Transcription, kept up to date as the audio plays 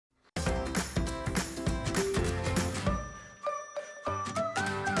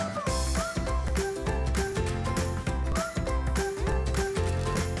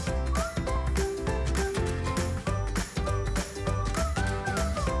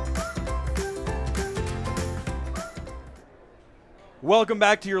Welcome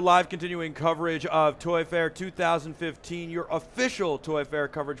back to your live continuing coverage of Toy Fair 2015, your official Toy Fair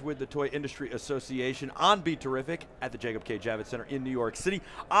coverage with the Toy Industry Association on BeTerrific at the Jacob K. Javits Center in New York City.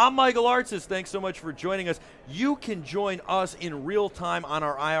 I'm Michael Artsis. Thanks so much for joining us. You can join us in real time on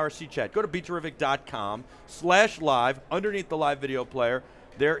our IRC chat. Go to BeTerrific.com/live. Underneath the live video player,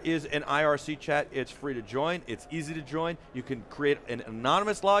 there is an IRC chat. It's free to join. It's easy to join. You can create an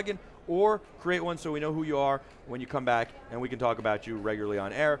anonymous login or create one so we know who you are when you come back, and we can talk about you regularly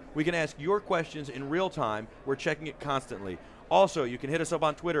on air. We can ask your questions in real time. We're checking it constantly. Also, you can hit us up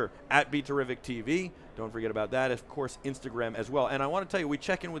on Twitter at BeTerrificTV. Don't forget about that. Of course, Instagram as well. And I want to tell you, we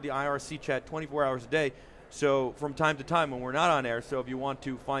check in with the IRC chat 24 hours a day, so from time to time when we're not on air. So if you want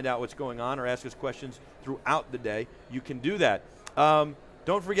to find out what's going on or ask us questions throughout the day, you can do that.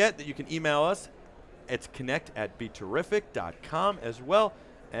 Don't forget that you can email us. It's connect@beterrific.com as well.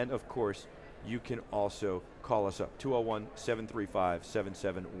 And, of course, you can also call us up,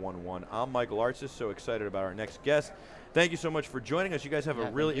 201-735-7711. I'm Michael Artsis, so excited about our next guest. Thank you so much for joining us. You guys have a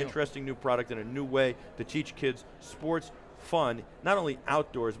really interesting new product and a new way to teach kids sports fun, not only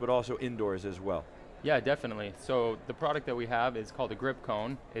outdoors but also indoors as well. Yeah, definitely. So the product that we have is called a grip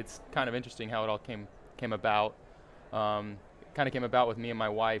cone. It's kind of interesting how it all came about. Kind of came about with me and my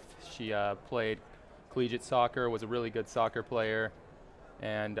wife. She played collegiate soccer, was a really good soccer player.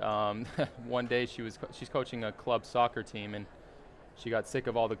 And one day she's coaching a club soccer team, and she got sick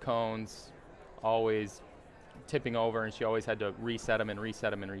of all the cones always tipping over, and she always had to reset them and reset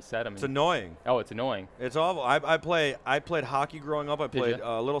them and reset them. It's annoying. Oh, it's annoying. It's awful. I played hockey growing up. I played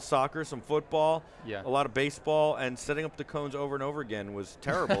a little soccer, some football, a lot of baseball, and setting up the cones over and over again was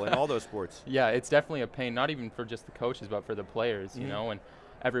terrible in all those sports. Yeah, it's definitely a pain, not even for just the coaches, but for the players, you know. And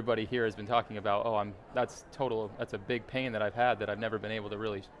everybody here has been talking about, that's a big pain that I've had that I've never been able to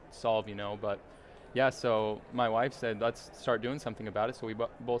really solve, you know. But yeah, so my wife said, let's start doing something about it. So we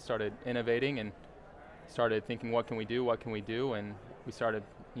both started innovating and started thinking, what can we do, and we started,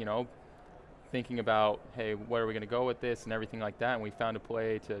 you know, thinking about, hey, where are we going to go with this and everything like that. And we found a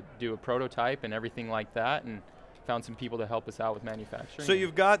way to do a prototype and everything like that, and found some people to help us out with manufacturing. So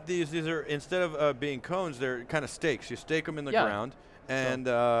you've got these are, instead of being cones, they're kind of stakes. You stake them in the ground. And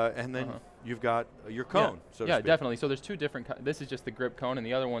then you've got your cone, so to speak. Definitely. So there's two different. This is just the grip cone, and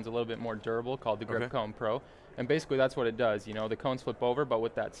the other one's a little bit more durable, called the Grip Cone Pro. And basically, that's what it does. You know, the cones flip over, but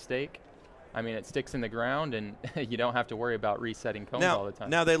with that stake, I mean, it sticks in the ground, and you don't have to worry about resetting cones all the time.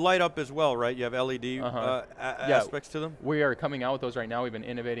 Now they light up as well, right? You have LED aspects to them. We are coming out with those right now. We've been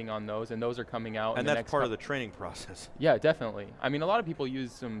innovating on those, and those are coming out. And that's part of the training process. Yeah, definitely. I mean, a lot of people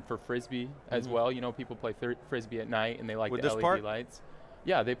use them for frisbee as well. You know, people play frisbee at night, and they like the LED lights.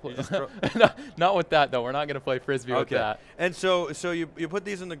 Yeah, they play. Not with that, though. We're not going to play frisbee with that. And so you put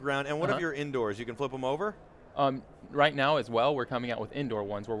these in the ground, and what if you're indoors? You can flip them over? Right now as well, we're coming out with indoor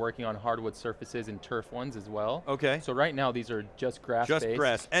ones. We're working on hardwood surfaces and turf ones as well. Okay. So right now these are just grass-based. Just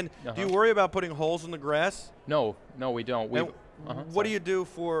grass. And do you worry about putting holes in the grass? No, we don't. What do you do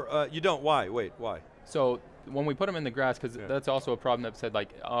for, you don't, why? Wait, why? So when we put them in the grass, because that's also a problem that said, like,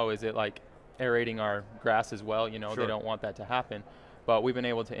 oh, is it like aerating our grass as well? You know, they don't want that to happen. But we've been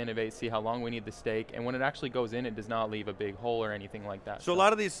able to innovate, see how long we need the stake, and when it actually goes in, it does not leave a big hole or anything like that. So a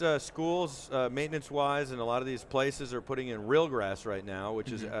lot of these schools, maintenance-wise, and a lot of these places are putting in real grass right now,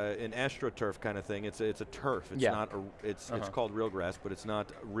 which is an AstroTurf kind of thing. It's a turf. It's not it's called real grass, but it's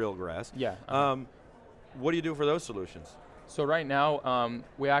not real grass. Yeah. What do you do for those solutions? So right now,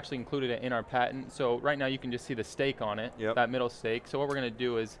 we actually included it in our patent. So right now, you can just see the stake on it, that middle stake. So what we're going to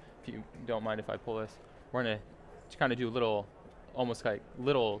do is, if you don't mind if I pull this, we're going to kind of do almost like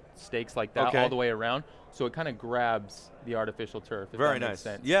little stakes like that all the way around, so it kind of grabs the artificial turf. Very nice.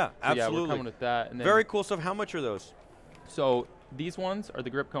 Yeah, absolutely. Yeah, we're coming with that. And then very cool stuff. How much are those? So these ones are the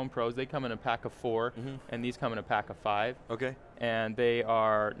Grip Cone Pros. They come in a pack of 4, and these come in a pack of 5. Okay. And they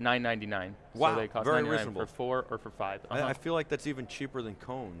are $9.99. Wow, so they cost very $9.99 reasonable. for 4 or for 5. I feel like that's even cheaper than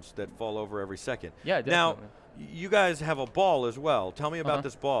cones that fall over every second. Yeah, definitely. Now, you guys have a ball as well. Tell me about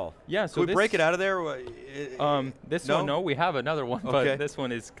this ball. Yeah, so can we break it out of there? This one, no, we have another one, but this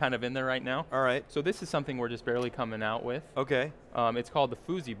one is kind of in there right now. All right. So this is something we're just barely coming out with. Okay. It's called the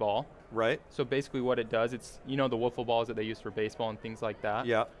Foozi-Ball. Right. So basically what it does, it's, you know, the wiffle balls that they use for baseball and things like that.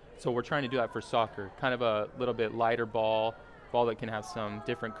 Yeah. So we're trying to do that for soccer. Kind of a little bit lighter ball that can have some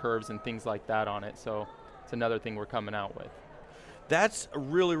different curves and things like that on it. So it's another thing we're coming out with. That's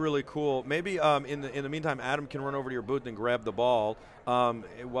really, really cool. Maybe in the meantime, Adam can run over to your booth and grab the ball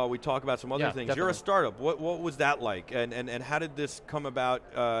while we talk about some other things. Definitely. You're a startup. What was that like? And how did this come about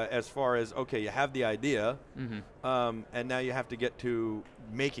as far as, okay, you have the idea, and now you have to get to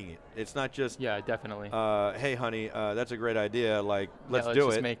making it. It's not just, definitely. Hey, honey, that's a great idea. Like, let's do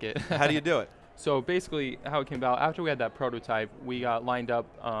just it. make it. How do you do it? So basically how it came about, after we had that prototype, we got lined up,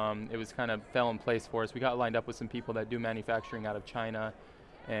 it was kind of fell in place for us. We got lined up with some people that do manufacturing out of China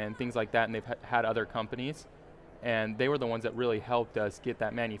and things like that, and they've had other companies. And they were the ones that really helped us get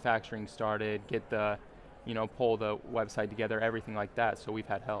that manufacturing started, get the, pull the website together, everything like that. So we've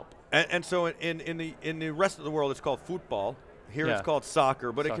had help. And so in the rest of the world, it's called football. Here it's called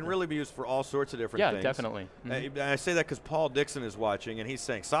soccer, but it can really be used for all sorts of different things. Yeah, definitely. I say that because Paul Dixon is watching, and he's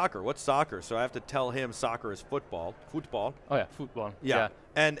saying, soccer, what's soccer? So I have to tell him soccer is football. Football. Oh, yeah, football. Yeah.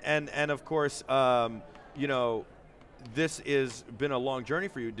 And of course, this has been a long journey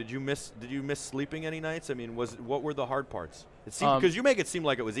for you. Did you miss sleeping any nights? I mean, what were the hard parts? It seemed, because you make it seem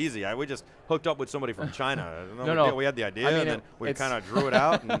like it was easy. We just hooked up with somebody from China. No. We had the idea, and then we kind of drew it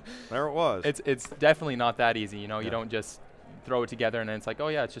out, and there it was. It's definitely not that easy. You don't just throw it together and then it's like, oh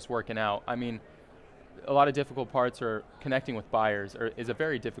yeah, it's just working out. I mean, a lot of difficult parts are connecting with buyers is a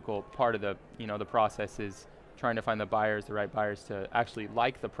very difficult part of the the process, is trying to find the right buyers to actually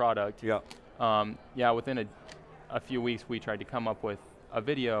like the product. Within a few weeks we tried to come up with a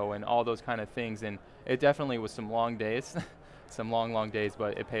video and all those kind of things, and it definitely was some long days some long days,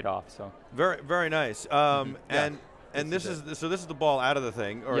 but it paid off. So very, very nice. And this is the ball out of the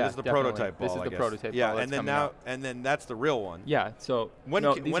thing, or this is the prototype ball. This is the prototype ball. Yeah, and then that's the real one. Yeah. So these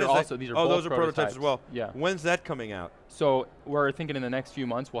are both prototypes as well. Yeah. When's that coming out? So we're thinking in the next few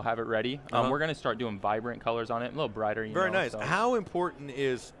months we'll have it ready. We're going to start doing vibrant colors on it, a little brighter. Very nice. So. How important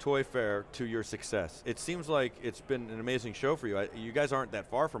is Toy Fair to your success? It seems like it's been an amazing show for you. You guys aren't that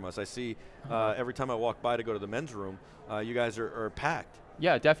far from us. I see every time I walk by to go to the men's room, you guys are packed.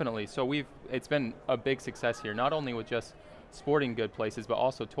 Yeah, definitely. So it's been a big success here, not only with just sporting good places, but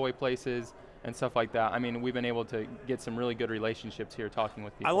also toy places and stuff like that. I mean, we've been able to get some really good relationships here talking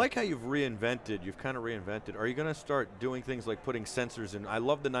with people. I like how you've kind of reinvented. Are you going to start doing things like putting sensors in? I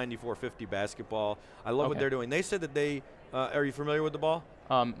love the 9450 basketball. I love what they're doing. They said that they, are you familiar with the ball?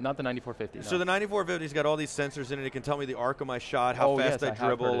 Not the 9450. No. So the 9450's got all these sensors in it. It can tell me the arc of my shot, how fast I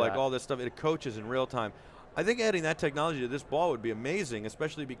dribble, like all this stuff. It coaches in real time. I think adding that technology to this ball would be amazing,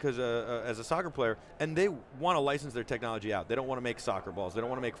 especially because as a soccer player, and they want to license their technology out. They don't want to make soccer balls. They don't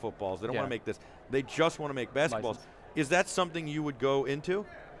want to make footballs. They don't want to make this. They just want to make basketballs. Is that something you would go into?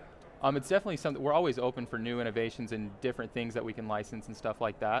 It's definitely something. We're always open for new innovations and different things that we can license and stuff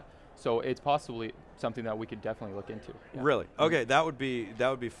like that. So it's possibly something that we could definitely look into. Yeah. Really? Okay, that would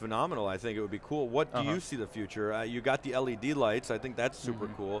be phenomenal. I think it would be cool. What do you see the future? You got the LED lights. I think that's super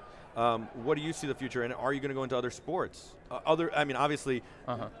cool. What do you see the future? And are you going to go into other sports? Obviously,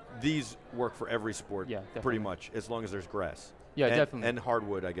 these work for every sport, pretty much, as long as there's grass. Yeah, definitely. And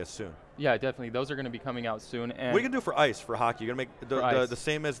hardwood, I guess, soon. Yeah, definitely. Those are going to be coming out soon. And what are you going to do for ice, for hockey? You're going to make the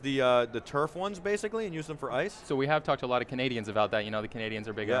same as the turf ones, basically, and use them for ice? So we have talked to a lot of Canadians about that. The Canadians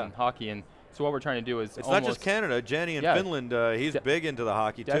are big on hockey. And so what we're trying to do is it's not just Canada. Jenny in Finland, he's big into the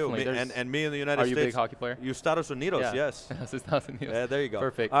hockey, too. And me in the United States. Are you a big hockey player? Estados Unidos, yes. Estados Unidos. Yeah, there you go.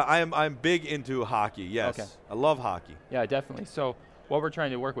 Perfect. I'm big into hockey, yes. Okay. I love hockey. Yeah, definitely. So what we're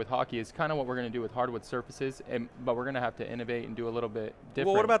trying to work with hockey is kind of what we're going to do with hardwood surfaces, but we're going to have to innovate and do a little bit different.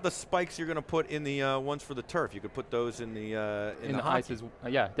 Well, what about the spikes you're going to put in the ones for the turf? You could put those in the ice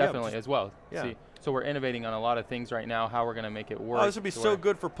definitely as well. Yeah. See, so we're innovating on a lot of things right now, how we're going to make it work. Oh, this would be so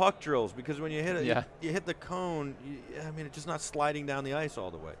good for puck drills, because when you hit it, you hit the cone, it's just not sliding down the ice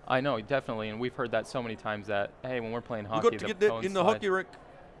all the way. I know, definitely, and we've heard that so many times that, hey, when we're playing hockey, you got to get in the hockey rink.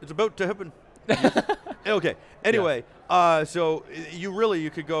 It's about to happen. Okay. Anyway, so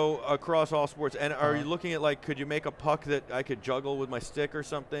you could go across all sports. And are you looking at, could you make a puck that I could juggle with my stick or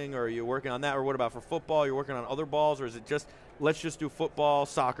something? Or are you working on that? Or what about for football? You're working on other balls? Or is it just, let's just do football,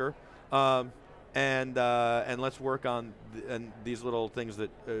 soccer, and let's work on these little things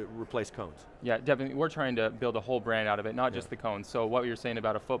that replace cones? Yeah, definitely. We're trying to build a whole brand out of it, not just the cones. So what you're saying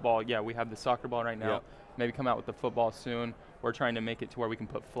about a football, we have the soccer ball right now. Yeah. Maybe come out with the football soon. We're trying to make it to where we can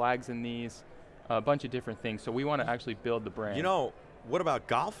put flags in these, a bunch of different things. So we want to actually build the brand. What about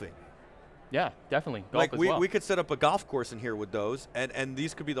golfing? Yeah, definitely. Golf we could set up a golf course in here with those, and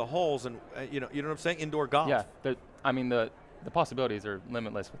these could be the holes, and you know what I'm saying? Indoor golf. Yeah, the possibilities are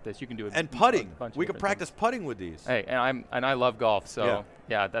limitless with this. You can do it. And putting. We could practice putting with these. Hey, and I love golf, so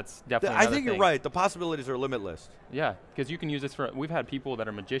yeah that's definitely. I think you're right. The possibilities are limitless. Yeah, because you can use this for. We've had people that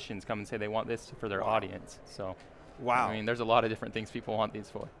are magicians come and say they want this for their audience. So. Wow. I mean, there's a lot of different things people want these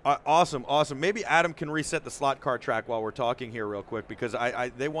for. Awesome, awesome. Maybe Adam can reset the slot car track while we're talking here real quick, because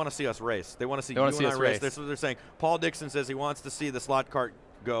they want to see us race. They want to see you and I race. That's what they're saying. Paul Dixon says he wants to see the slot cart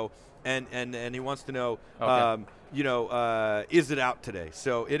go, and he wants to know, is it out today?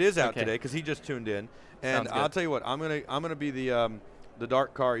 So it is out today because he just tuned in. And I'll tell you what, I'm gonna be the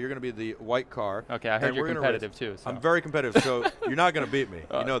dark car. You're going to be the white car. Okay, I heard you're competitive too. So. I'm very competitive, so you're not going to beat me.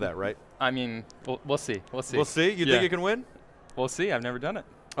 You know that, right? I mean, we'll see. We'll see. We'll see? You think you can win? We'll see. I've never done it.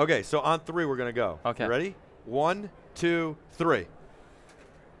 Okay, so on 3, we're going to go. Okay. You ready? 1, 2, 3.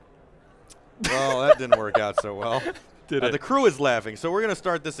 Well, that didn't work out so well. The crew is laughing, so we're going to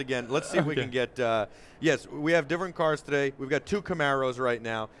start this again. Let's see if we can get yes, we have different cars today. We've got 2 Camaros right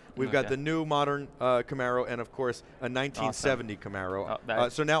now. We've got the new modern Camaro and, of course, a 1970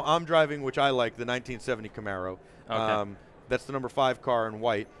 Camaro. So now I'm driving, which I like, the 1970 Camaro. That's the number 5 car in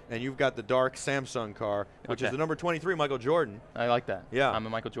white. And you've got the dark Samsung car, which is the number 23, Michael Jordan. I like that. Yeah. I'm a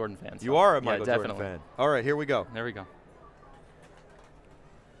Michael Jordan fan. So you are a Michael Jordan fan. All right, here we go. There we go.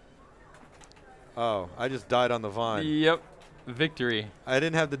 Oh, I just died on the vine. Yep. Victory. I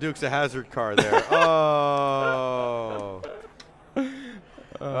didn't have the Dukes of Hazzard car there. Oh.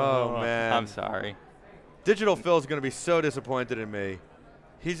 Oh, man. I'm sorry. Digital Phil's going to be so disappointed in me.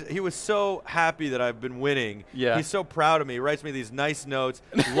 He was so happy that I've been winning. Yeah. He's so proud of me. He writes me these nice notes,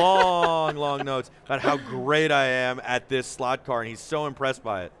 long notes about how great I am at this slot car, and he's so impressed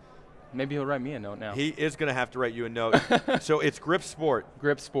by it. Maybe he'll write me a note now. He is going to have to write you a note. So it's Grip Sport.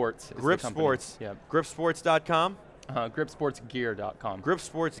 Grip Sports. Grip Sports. Yeah. Gripsports.com? Gripsportsgear.com.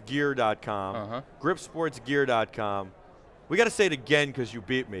 Gripsportsgear.com. Gripsportsgear.com. We got to say it again because you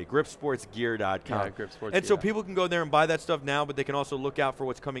beat me. Gripsportsgear.com. Yeah, gripsportsgear. And so people can go there and buy that stuff now, but they can also look out for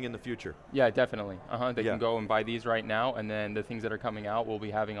what's coming in the future. Yeah, definitely. They can go and buy these right now, and then the things that are coming out, we'll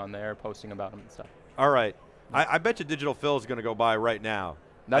be having on there, posting about them and stuff. All right. I bet you Digital Phil is going to go buy right now.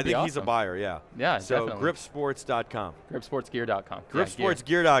 That'd I think be he's a buyer, yeah. Yeah, so definitely. gripsports.com. Gripsportsgear.com.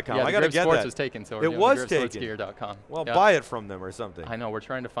 Gripsportsgear.com. Yeah, I got to get that. Grip was taken, so it was taken. Gripsportsgear.com. Well, buy it from them or something. I know. We're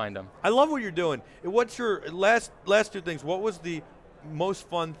trying to find them. I love what you're doing. What's your last 2 things? What was the most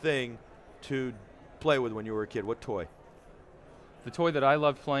fun thing to play with when you were a kid? What toy? The toy that I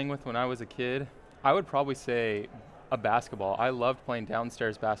loved playing with when I was a kid, I would probably say a basketball. I loved playing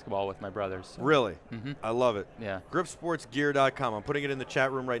downstairs basketball with my brothers. So. Really? Mm-hmm. I love it. Yeah. Gripsportsgear.com. I'm putting it in the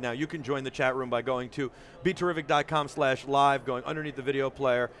chat room right now. You can join the chat room by going to BeTerrific.com/live, going underneath the video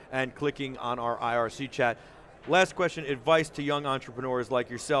player, and clicking on our IRC chat. Last question, advice to young entrepreneurs like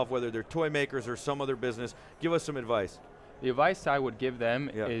yourself, whether they're toy makers or some other business. Give us some advice. The advice I would give them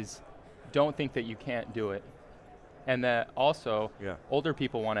is don't think that you can't do it. And that also, older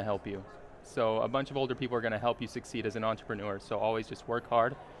people want to help you. So a bunch of older people are going to help you succeed as an entrepreneur. So always just work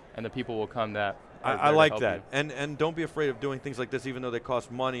hard, and the people will come that I like that. And don't be afraid of doing things like this, even though they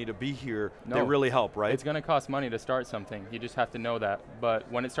cost money to be here. No, they really help, right? It's going to cost money to start something. You just have to know that. But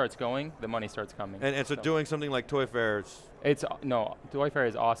when it starts going, the money starts coming. And so doing something like Toy Fair, Toy Fair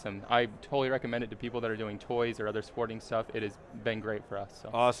is awesome. I totally recommend it to people that are doing toys or other sporting stuff. It has been great for us.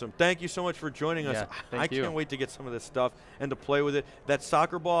 So. Awesome. Thank you so much for joining us. I can't wait to get some of this stuff and to play with it. That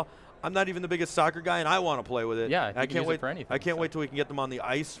soccer ball, I'm not even the biggest soccer guy, and I want to play with it. Yeah, I can't wait for anything. I can't wait till we can get them on the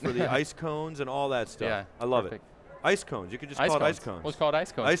ice for the ice cones and all that stuff. Yeah, I love it. Ice cones. You could just call it ice cones. Let's call it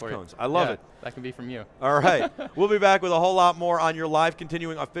ice cones. Ice cones. I love it. That can be from you. All right. We'll be back with a whole lot more on your live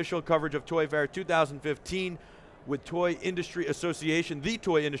continuing official coverage of Toy Fair 2015 with Toy Industry Association, the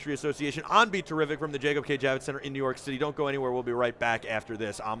Toy Industry Association, on BeTerrific from the Jacob K. Javits Center in New York City. Don't go anywhere. We'll be right back after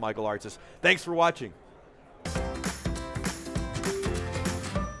this. I'm Michael Artsis. Thanks for watching.